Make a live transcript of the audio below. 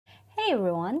Hey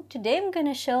everyone, today I'm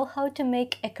gonna show how to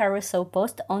make a carousel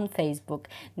post on Facebook,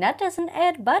 not as an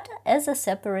ad but as a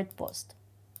separate post.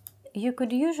 You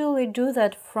could usually do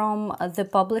that from the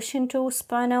Publishing Tools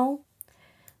panel,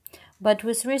 but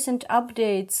with recent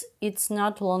updates it's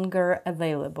not longer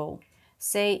available.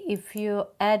 Say if you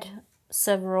add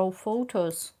several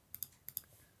photos,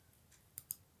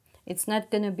 it's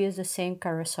not gonna be the same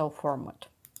carousel format.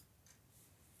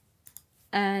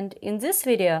 And in this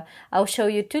video, I'll show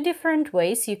you two different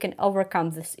ways you can overcome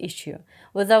this issue.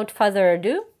 Without further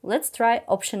ado, let's try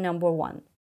option number 1.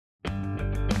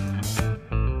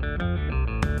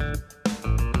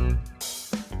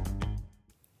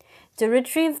 To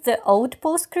retrieve the old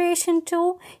post creation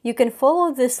tool, you can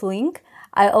follow this link.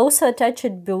 I also attach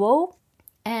it below.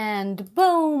 And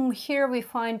boom, here we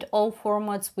find all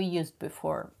formats we used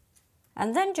before.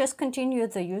 And then just continue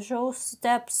the usual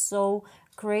steps. So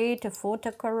create a photo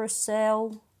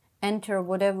carousel, enter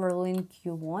whatever link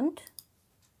you want,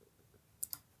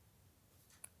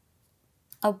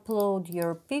 upload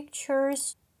your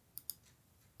pictures,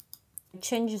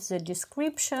 change the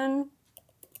description.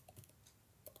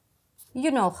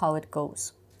 You know how it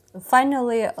goes.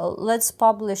 Finally, let's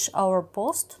publish our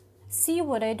post. See,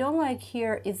 what I don't like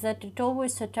here is that it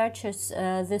always attaches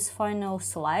this final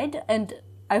slide, and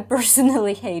I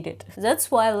personally hate it.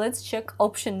 That's why let's check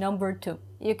option number 2.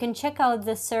 You can check out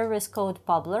the service called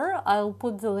PUBLER. I'll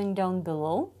put the link down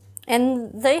below.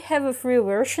 And they have a free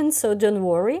version, so don't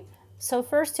worry. So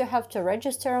first you have to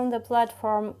register on the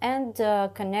platform and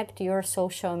connect your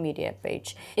social media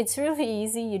page. It's really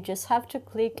easy. You just have to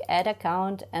click Add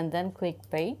Account and then click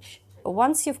Page.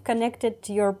 Once you've connected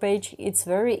to your page, it's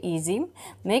very easy.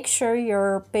 Make sure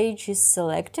your page is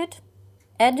selected.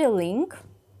 Add a link.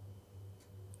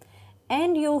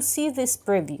 And you'll see this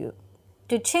preview.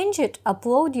 To change it,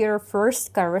 upload your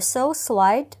first carousel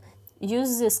slide.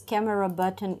 Use this camera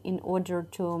button in order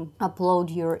to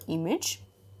upload your image.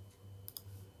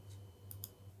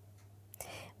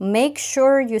 Make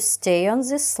sure you stay on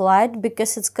this slide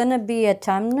because it's gonna be a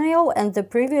thumbnail and the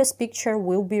previous picture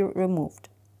will be removed.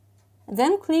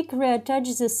 Then click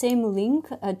reattach the same link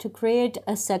to create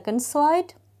a second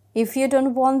slide. If you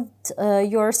don't want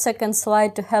your second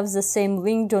slide to have the same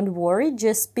link, don't worry,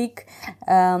 just pick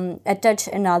attach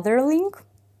another link.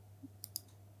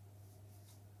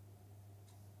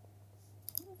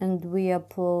 And we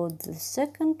upload the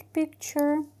second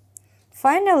picture.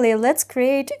 Finally, let's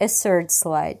create a third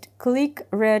slide. Click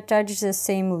reattach the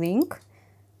same link,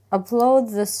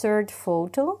 upload the third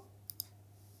photo.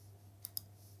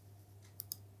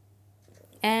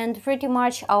 And pretty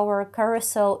much our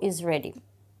carousel is ready.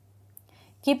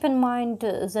 Keep in mind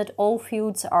that all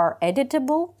fields are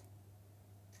editable.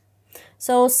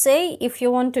 So say if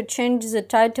you want to change the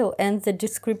title and the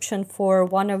description for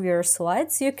one of your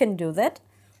slides, you can do that.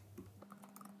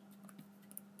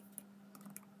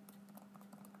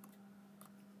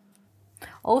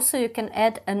 Also, you can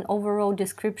add an overall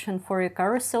description for your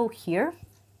carousel here.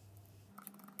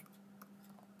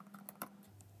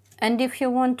 And if you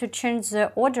want to change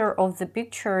the order of the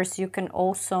pictures, you can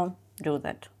also do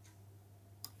that.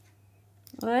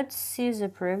 Let's see the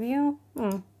preview.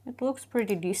 It looks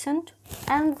pretty decent.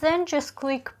 And then just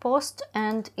click post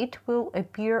and it will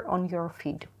appear on your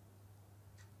feed.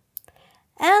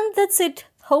 And that's it.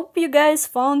 Hope you guys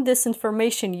found this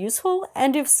information useful,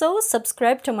 and if so,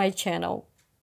 subscribe to my channel.